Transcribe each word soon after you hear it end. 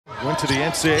went to the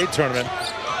NCAA tournament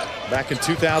back in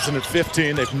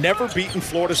 2015. They've never beaten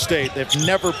Florida State. They've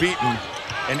never beaten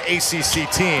an ACC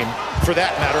team, for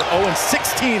that matter.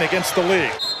 0-16 against the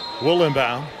league. Will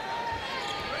inbound.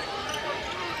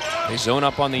 They zone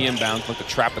up on the inbound, look to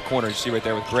trap the corner. You see right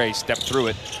there with Gray, step through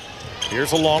it.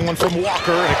 Here's a long one from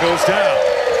Walker, and it goes down.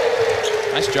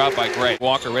 Nice job by Gray.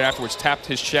 Walker right afterwards tapped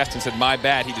his chest and said, my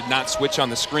bad. He did not switch on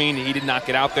the screen. He did not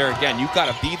get out there. Again, you've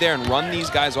got to be there and run these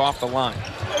guys off the line.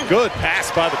 Good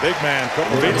pass by the big man,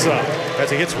 Koprivica,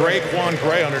 as he hits Raekwon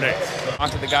Gray underneath.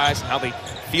 Talk to the guys, how they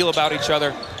feel about each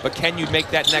other, but can you make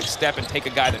that next step and take a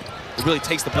guy that really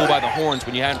takes the bull by the horns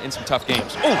when you have in some tough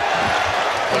games? Ooh.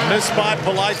 A missed by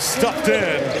Polite, stuffed in,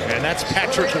 and that's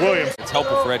Patrick Williams. It's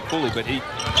helpful for Ed Cooley, but he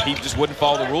just wouldn't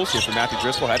follow the rules here for Matthew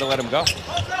Driscoll. Had to let him go.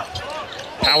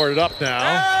 Powered it up now.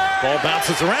 Ball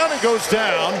bounces around and goes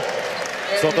down.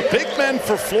 So the big men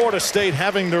for Florida State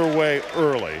having their way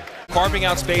early. Carving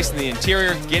out space in the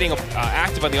interior, getting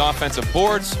active on the offensive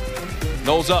boards.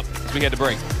 Knowles up as we had to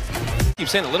break. Keep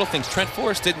saying the little things. Trent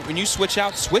Forrest didn't. When you switch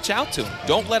out to him.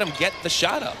 Don't let him get the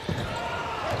shot up.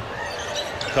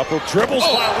 Couple dribbles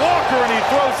by Walker, and he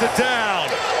throws it down.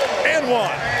 And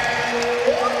one.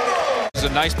 This is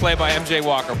a nice play by MJ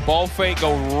Walker. Ball fake,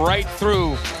 go right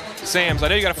through Sams. I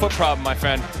know you got a foot problem, my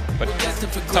friend, but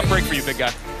tough break for you, big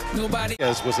guy.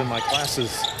 As was in my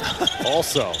classes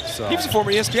also. So. He was a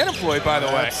former ESPN employee, by the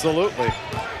way. Absolutely.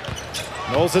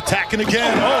 Knowles attacking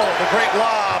again. Oh, the great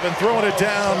lob and throwing it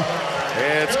down.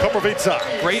 It's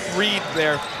Koprivica. Great read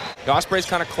there. The Ospreys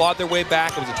kind of clawed their way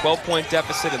back. It was a 12-point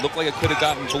deficit. It looked like it could have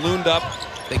gotten ballooned up.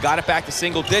 They got it back to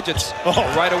single digits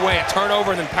right away. A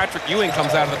turnover, and then Patrick Ewing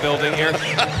comes out of the building here.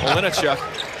 Olinichuk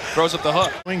throws up the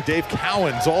hook. Dave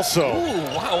Cowens also. Ooh,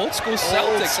 wow, old school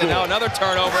Celtics. And now another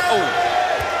turnover.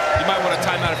 Oh, you might want a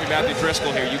timeout if you're Matthew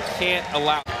Driscoll here. You can't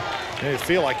allow. They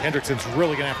feel like Hendrickson's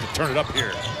really going to have to turn it up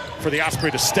here for the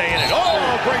Osprey to stay in it.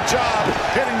 Oh, great job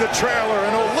hitting the trailer,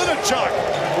 and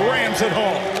Olinichuk rams it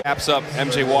home. Taps up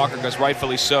MJ Walker, because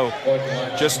rightfully so.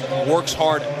 Just works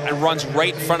hard and runs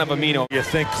right in front of Amino. You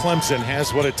think Clemson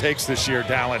has what it takes this year,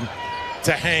 Dallin,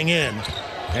 to hang in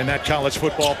that college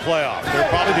football playoff. They're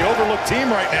probably the overlooked team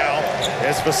right now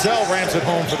as Vassell rams it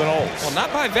home for the Noles. Well,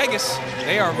 not by Vegas.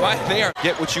 They are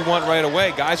get what you want right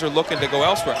away. Guys are looking to go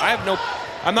elsewhere.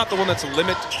 I'm not the one that's to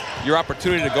limit your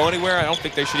opportunity to go anywhere. I don't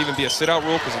think there should even be a sit-out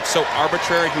rule because it's so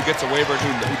arbitrary who gets a waiver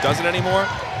and who doesn't anymore.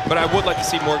 But I would like to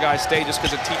see more guys stay just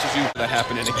because it teaches you that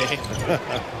happened in a game.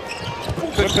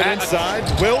 Flip it inside.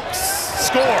 Wilkes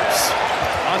scores.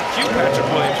 On cue, Patrick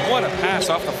Williams. What a pass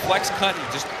off the flex cut. He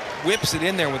just whips it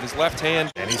in there with his left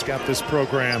hand. And he's got this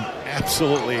program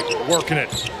absolutely working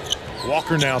it.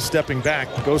 Walker now stepping back,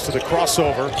 goes to the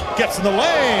crossover, gets in the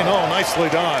lane. Oh, nicely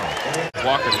done.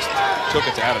 Walker just took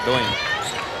it to Adebillion.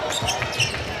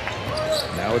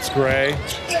 Now it's Gray.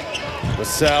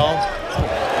 Vassell,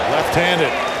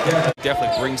 left-handed.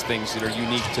 Definitely brings things that are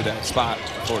unique to that spot,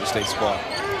 Florida State squad.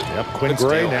 Yep, Quinn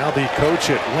Gray, now the coach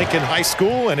at Lincoln High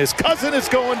School, and his cousin is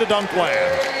going to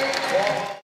Dunkland.